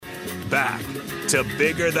back to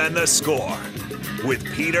Bigger Than the Score with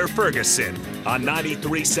Peter Ferguson on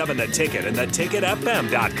 93.7 The Ticket and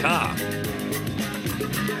theticketfm.com.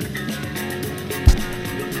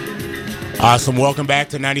 Awesome. Welcome back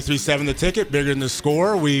to 93.7 The Ticket, Bigger Than the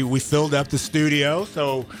Score. We filled up the studio,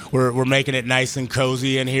 so we're making it nice and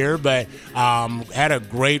cozy in here, but had a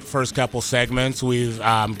great first couple segments. We've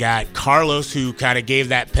got Carlos, who kind of gave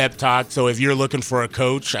that pep talk, so if you're looking for a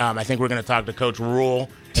coach, I think we're going to talk to Coach Rule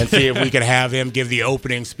and see if we can have him give the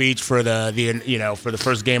opening speech for the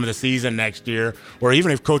first game of the season next year, or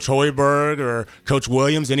even if Coach Hoiberg or Coach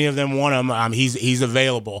Williams, any of them want him, he's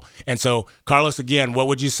available. And so, Carlos, again, what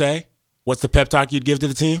would you say? What's the pep talk you'd give to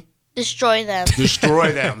the team? Destroy them.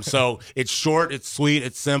 Destroy them. So it's short, it's sweet,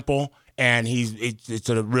 it's simple, and it's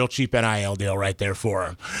a real cheap NIL deal right there for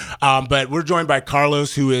him. But we're joined by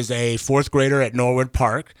Carlos, who is a fourth grader at Norwood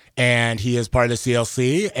Park, and he is part of the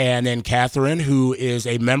CLC. And then Catherine, who is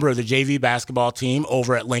a member of the JV basketball team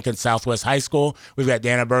over at Lincoln Southwest High School. We've got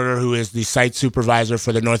Dana Berger, who is the site supervisor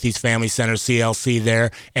for the Northeast Family Center CLC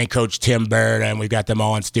there, and Coach Tim Baird, and we've got them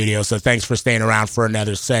all in studio. So thanks for staying around for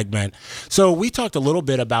another segment. So we talked a little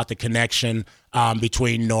bit about the connection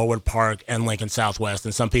between Norwood Park and Lincoln Southwest,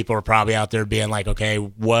 and some people are probably out there being like, okay,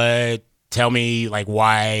 what? Tell me, like,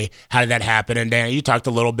 why, how did that happen? And Dan, you talked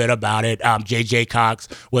a little bit about it. J.J. Cox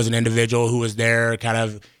was an individual who was there kind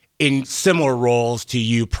of in similar roles to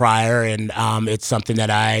you prior, and it's something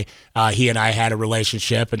that he and I had a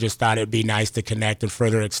relationship and just thought it'd be nice to connect and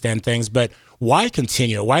further extend things. But why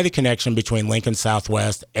continue? Why the connection between Lincoln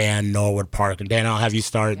Southwest and Norwood Park? And Dan, I'll have you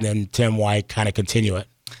start, and then Tim, why kind of continue it?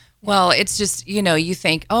 Well, it's just, you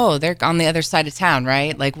think, oh, they're on the other side of town,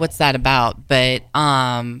 right? Like, what's that about? But,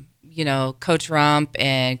 Coach Rump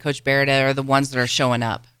and Coach Baird are the ones that are showing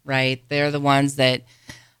up, right? They're the ones that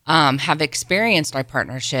have experienced our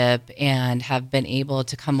partnership and have been able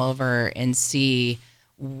to come over and see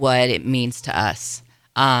what it means to us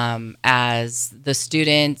as the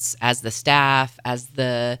students, as the staff, as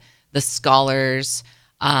the scholars.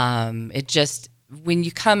 When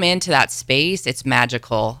you come into that space, it's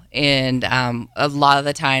magical. And a lot of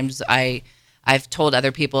the times I've told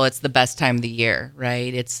other people it's the best time of the year,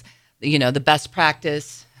 right? It's, the best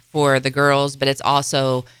practice for the girls, but it's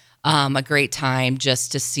also a great time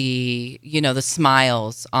just to see, the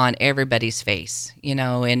smiles on everybody's face,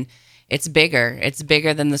 and it's bigger. It's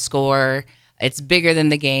bigger than the score. It's bigger than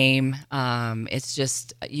the game. It's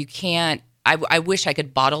just, you can't, I wish I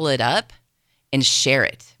could bottle it up and share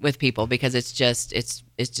it with people because it's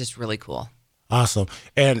just really cool. Awesome.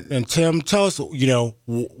 And Tim, tell us,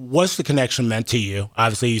 what's the connection meant to you?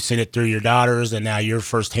 Obviously, you've seen it through your daughters, and now you're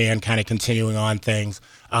firsthand kind of continuing on things.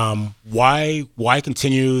 Why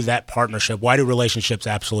continue that partnership? Why do relationships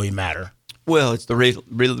absolutely matter? Well, it's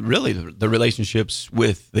really the relationships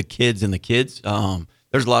with the kids and the kids.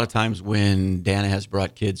 There's a lot of times when Dana has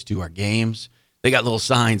brought kids to our games. They got little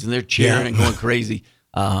signs, and they're cheering and going crazy.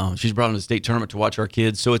 She's brought them to the state tournament to watch our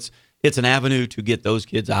kids. So it's an avenue to get those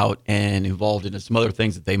kids out and involved into some other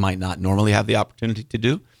things that they might not normally have the opportunity to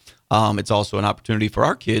do. It's also an opportunity for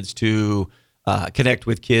our kids to connect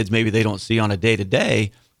with kids maybe they don't see on a day-to-day.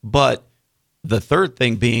 But the third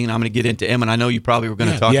thing being, I'm going to get into Emma, and I know you probably were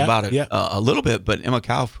going to talk about it a little bit, but Emma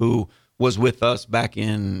Kauf, who was with us back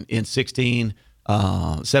in 16,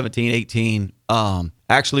 17, 18,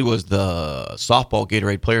 actually was the softball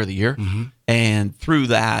Gatorade Player of the Year. Mm-hmm. And through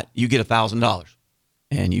that, you get $1,000.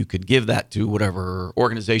 And you could give that to whatever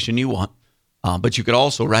organization you want. But you could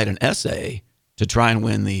also write an essay to try and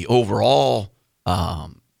win the overall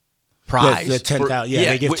prize. The 10,000.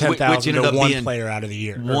 They give 10,000 to one player out of the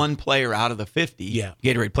year. One player out of the 50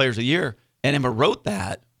 Gatorade Players of the Year. And Emma wrote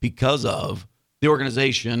that because of the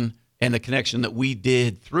organization and the connection that we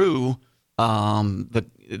did through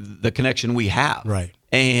the connection we have. Right.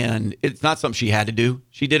 And it's not something she had to do.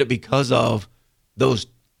 She did it because of those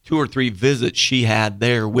 2 or 3 visits she had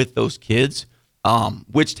there with those kids,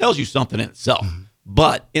 which tells you something in itself,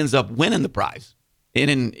 but ends up winning the prize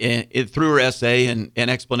through her essay and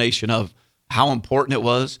explanation of how important it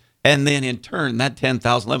was. And then in turn, that $10,000,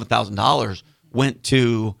 $11,000 went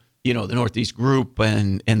to, the Northeast group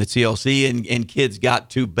and the CLC, and kids got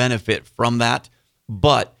to benefit from that.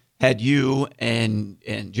 But had you and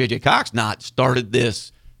J.J. Cox not started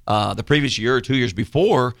this the previous year or 2 years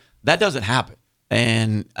before, that doesn't happen.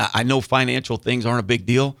 And I know financial things aren't a big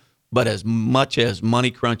deal, but as much as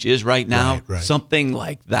Money Crunch is right now, something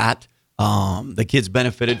like that, the kids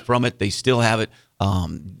benefited from it. They still have it.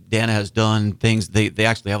 Dana has done things. They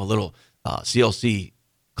actually have a little CLC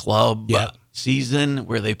club season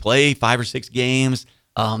where they play 5 or 6 games.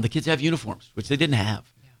 The kids have uniforms, which they didn't have.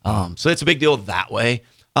 So it's a big deal that way.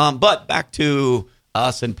 But back to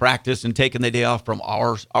us and practice and taking the day off from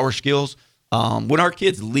our skills. When our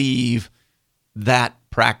kids leave that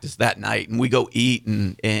practice that night and we go eat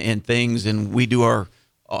and things and we do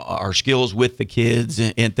our skills with the kids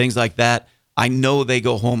and things like that, I know they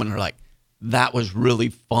go home and they're like, that was really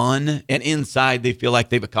fun. And inside they feel like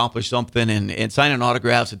they've accomplished something and signing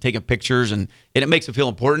autographs and taking pictures and it makes them feel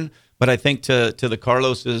important. But I think to the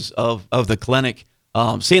Carloses of the clinic,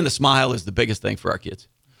 seeing the smile is the biggest thing for our kids.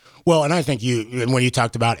 Well, and I think when you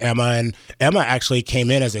talked about Emma, and Emma actually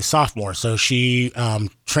came in as a sophomore. So she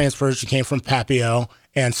transferred. She came from Papio.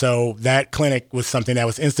 And so that clinic was something that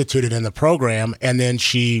was instituted in the program. And then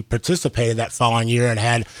she participated that following year and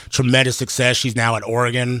had tremendous success. She's now at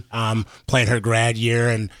Oregon playing her grad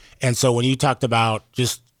year. And so when you talked about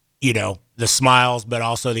just, the smiles, but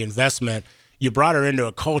also the investment, you brought her into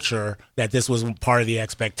a culture that this was part of the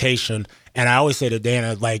expectation. And I always say to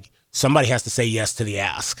Dana, like, somebody has to say yes to the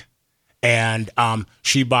ask. And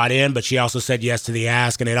she bought in, but she also said yes to the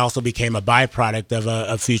ask, and it also became a byproduct of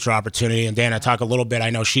a future opportunity. And Dana, talk a little bit.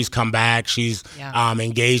 I know she's come back. She's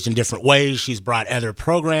engaged in different ways. She's brought other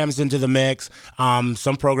programs into the mix.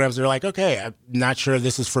 Some programs are like, okay, I'm not sure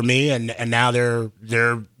this is for me, and now they're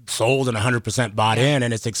sold and 100% bought in,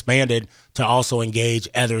 and it's expanded to also engage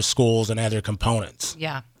other schools and other components.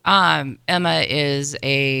 Yeah. Emma is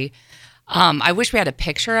I wish we had a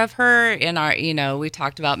picture of her in our, we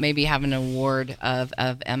talked about maybe having an award of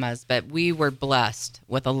Emma's, but we were blessed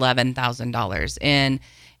with $11,000. In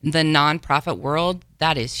the nonprofit world,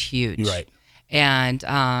 that is huge. Right.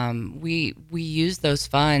 And we used those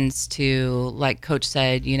funds to, like Coach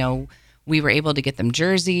said, we were able to get them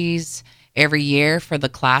jerseys every year for the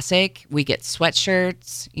Classic. We get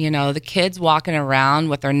sweatshirts. The kids walking around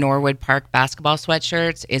with their Norwood Park basketball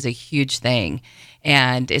sweatshirts is a huge thing.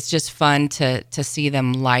 And it's just fun to see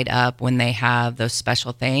them light up when they have those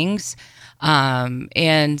special things.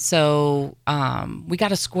 And so we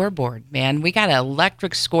got a scoreboard, man. We got an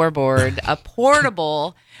electric scoreboard, a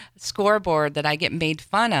portable scoreboard that I get made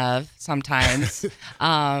fun of sometimes.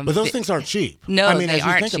 But those things aren't cheap. No, I mean, they as you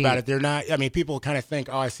aren't think cheap. about it, they're not. I mean, people kind of think,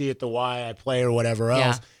 oh, I see it the Y I play or whatever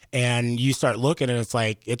else. Yeah. And you start looking, and it's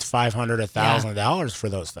like it's $500, $1,000 for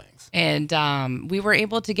those things. And we were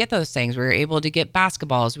able to get those things. We were able to get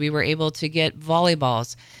basketballs. We were able to get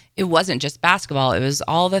volleyballs. It wasn't just basketball. It was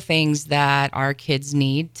all the things that our kids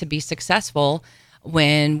need to be successful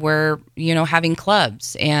when we're, having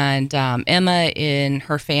clubs. And Emma and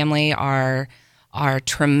her family are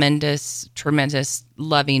tremendous, tremendous,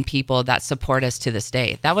 loving people that support us to this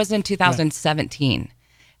day. That was in 2017.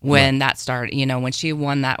 When that started, when she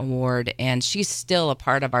won that award, and she's still a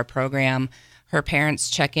part of our program. Her parents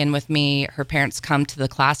check in with me. Her parents come to the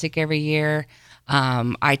Classic every year.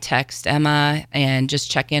 I text Emma and just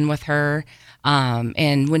check in with her.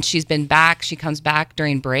 And when she's been back, she comes back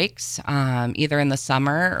during breaks, either in the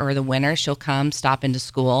summer or the winter. She'll come stop into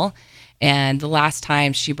school. And the last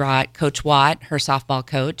time she brought Coach Watt, her softball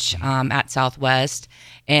coach, at Southwest,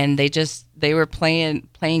 and they were playing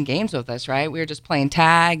games with us, right? We were just playing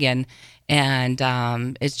tag, and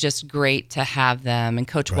it's just great to have them. And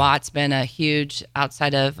Coach Watt's been a huge,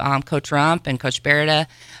 outside of Coach Rump and Coach Beretta,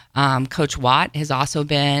 Coach Watt has also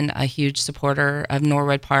been a huge supporter of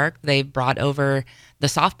Norwood Park. They brought over the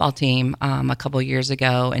softball team a couple years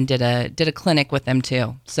ago and did a clinic with them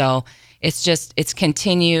too. So it's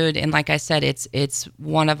continued, and like I said, it's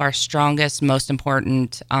one of our strongest, most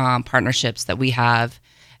important partnerships that we have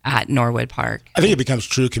at Norwood Park. I think it becomes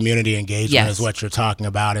true community engagement Yes. is what you're talking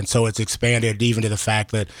about. And so it's expanded even to the fact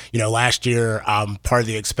that, last year, part of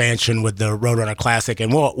the expansion with the Roadrunner Classic,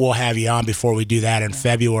 and we'll have you on before we do that in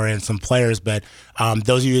February and some players, but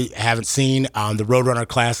those of you who haven't seen, the Roadrunner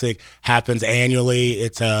Classic happens annually.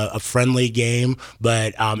 It's a friendly game,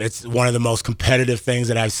 but it's one of the most competitive things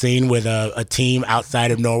that I've seen with a team outside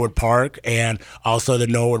of Norwood Park and also the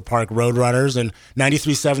Norwood Park Roadrunners. And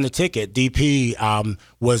 93.7 The Ticket, DP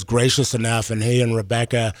was gracious enough, and he and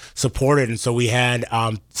Rebecca supported. And so we had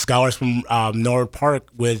scholars from Norwood Park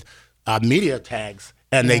with media tags.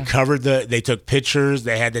 And they covered they took pictures,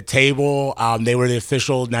 they had the table, they were the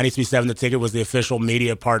official, 93.7 The Ticket was the official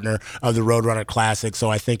media partner of the Roadrunner Classic,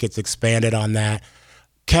 so I think it's expanded on that.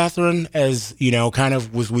 Catherine, as kind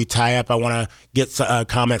of as we tie up, I want to get a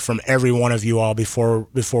comment from every one of you all before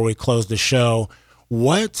we close the show.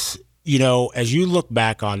 What, as you look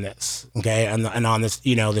back on this, okay, and on this,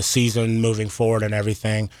 the season moving forward and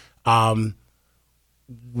everything,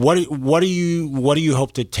 what do you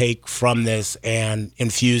hope to take from this and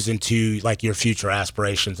infuse into like your future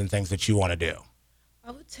aspirations and things that you want to do?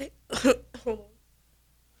 I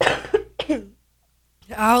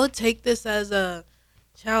would take this as a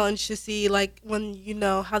challenge to see, like, when,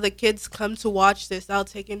 how the kids come to watch this, I'll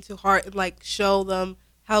take into heart and, like, show them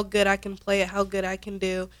how good I can play it, how good I can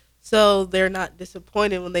do, so they're not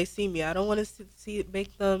disappointed when they see me. I don't want to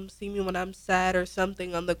make them see me when I'm sad or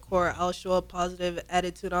something on the court. I'll show a positive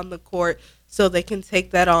attitude on the court so they can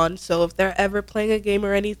take that on. So if they're ever playing a game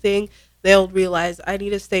or anything, they'll realize I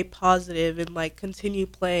need to stay positive and, like, continue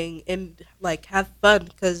playing and, like, have fun,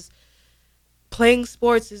 because playing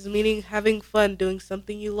sports is meaning having fun, doing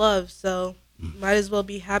something you love. So might as well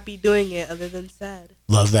be happy doing it other than sad.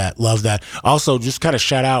 Love that. Love that. Also, just kind of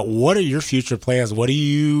shout out, what are your future plans? What do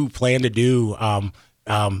you plan to do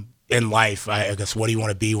in life? I guess, what do you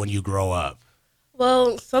want to be when you grow up?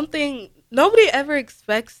 Well, something nobody ever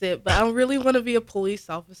expects it, but I really want to be a police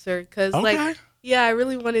officer, because, Okay. I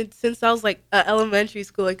really wanted since I was, like, elementary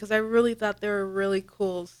school, because I really thought they were really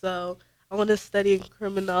cool. So I want to study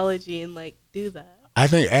criminology and, like, do that. I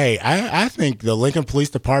think the Lincoln Police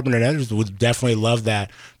Department and others would definitely love that.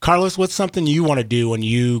 Carlos, what's something you want to do when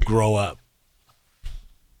you grow up?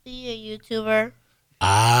 Be a YouTuber.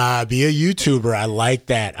 Be a YouTuber. I like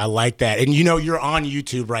that. And you're on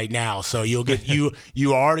YouTube right now, so you'll get you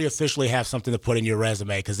already officially have something to put in your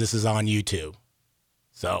resume, because this is on YouTube.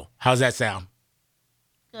 So how's that sound?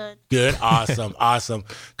 Good. Awesome. Awesome.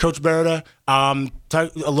 Coach Berta,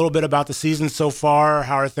 talk a little bit about the season so far.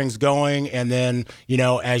 How are things going? And then,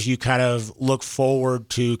 as you kind of look forward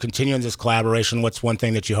to continuing this collaboration, what's one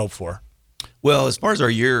thing that you hope for? Well, as far as our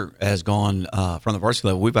year has gone from the varsity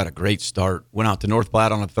level, we've had a great start. Went out to North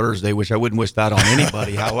Platte on a Thursday, which I wouldn't wish that on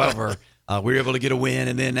anybody. However, we were able to get a win,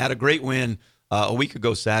 and then had a great win a week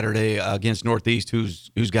ago Saturday against Northeast,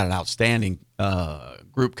 who's got an outstanding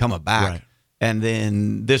group coming back. Right. And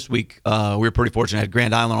then this week, we were pretty fortunate. Had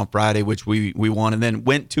Grand Island on Friday, which we won, and then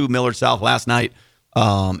went to Millard South last night.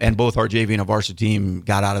 And both our JV and our varsity team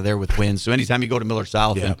got out of there with wins. So anytime you go to Millard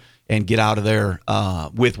South and get out of there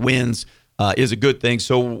with wins is a good thing.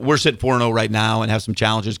 So we're sitting 4-0 right now and have some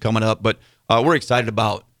challenges coming up. But we're excited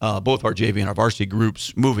about both our JV and our varsity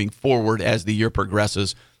groups moving forward as the year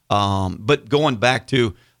progresses. But going back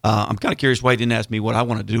to, I'm kind of curious why you didn't ask me what I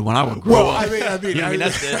want to do when I would grow up. I mean,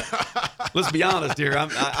 That's it. Let's be honest here.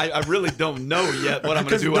 I really don't know yet what I'm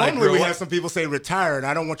going to do when I normally grow we up. have some people say retire, and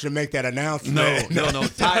I don't want you to make that announcement. No.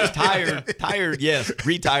 Tired, yes.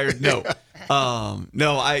 Retired, no.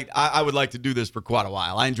 No, I would like to do this for quite a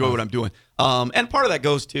while. I enjoy what I'm doing. And part of that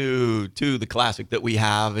goes to the classic that we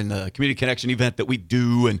have and the community connection event that we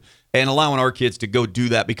do, and allowing our kids to go do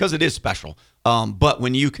that, because it is special. But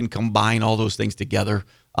when you can combine all those things together,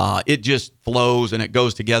 it just flows and it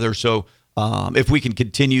goes together. So if we can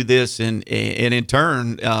continue this and in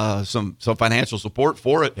turn some financial support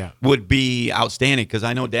for it would be outstanding, because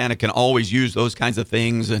I know Dana can always use those kinds of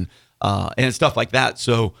things and stuff like that.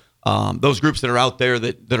 So those groups that are out there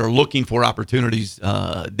that are looking for opportunities,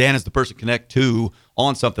 Dana's the person to connect to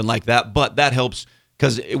on something like that. But that helps,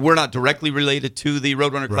 because we're not directly related to the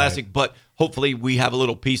Roadrunner Classic, but hopefully we have a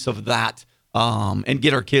little piece of that. And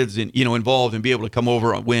get our kids involved and be able to come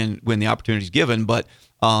over when the opportunity is given. But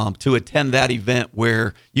to attend that event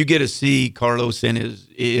where you get to see Carlos and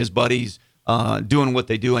his buddies doing what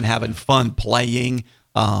they do and having fun playing.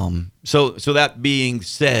 So that being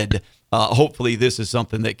said, hopefully this is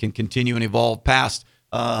something that can continue and evolve past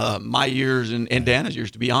my years and Dana's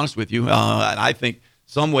years, to be honest with you. And I think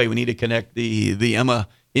some way we need to connect the Emma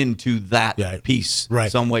into that piece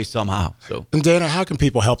some way, somehow. So, and Dana, how can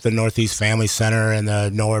people help the Northeast Family Center and the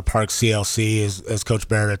Norwood Park CLC, as Coach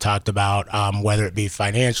Berta talked about, whether it be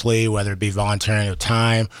financially, whether it be volunteering of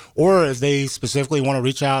time, or if they specifically want to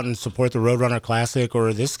reach out and support the Roadrunner Classic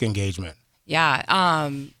or this engagement? Yeah,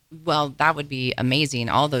 well, that would be amazing.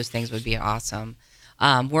 All those things would be awesome.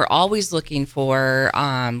 We're always looking for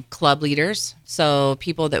club leaders, so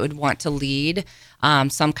people that would want to lead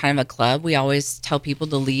some kind of a club. We always tell people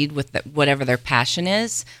to lead with whatever their passion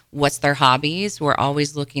is, what's their hobbies. We're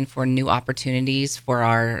always looking for new opportunities for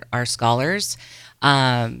our scholars.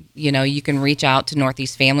 You can reach out to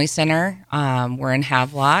Northeast Family Center. We're in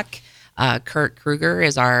Havelock. Kurt Kruger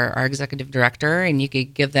is our executive director, and you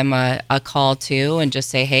could give them a call too and just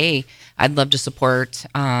say, hey, I'd love to support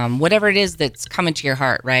whatever it is that's coming to your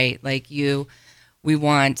heart, right? We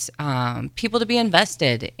want people to be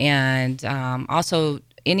invested, and also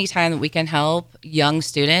anytime that we can help young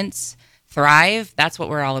students thrive, that's what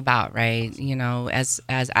we're all about, right? As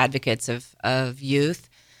advocates of youth,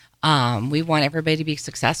 we want everybody to be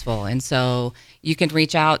successful. And so you can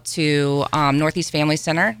reach out to Northeast Family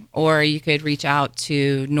Center, or you could reach out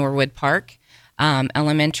to Norwood Park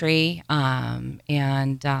Elementary,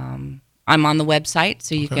 and I'm on the website,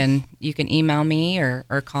 so you can email me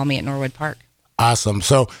or call me at Norwood Park. Awesome.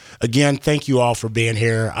 So again, thank you all for being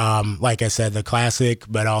here. Like I said, the classic,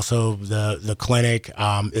 but also the clinic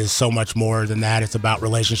is so much more than that. It's about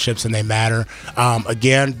relationships and they matter.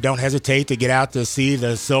 Again, don't hesitate to get out to see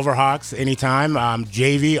the Silverhawks anytime.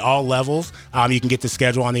 JV, all levels. You can get the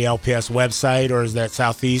schedule on the LPS website, or is that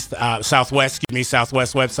Southwest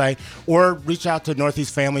website, or reach out to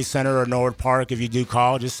Northeast Family Center or Norwood Park. If you do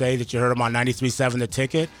call, just say that you heard them on 93.7 The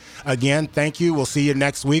Ticket. Again, thank you. We'll see you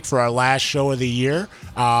next week for our last show of the year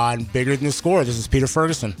on Bigger Than the Score. This is Peter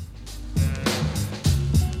Ferguson.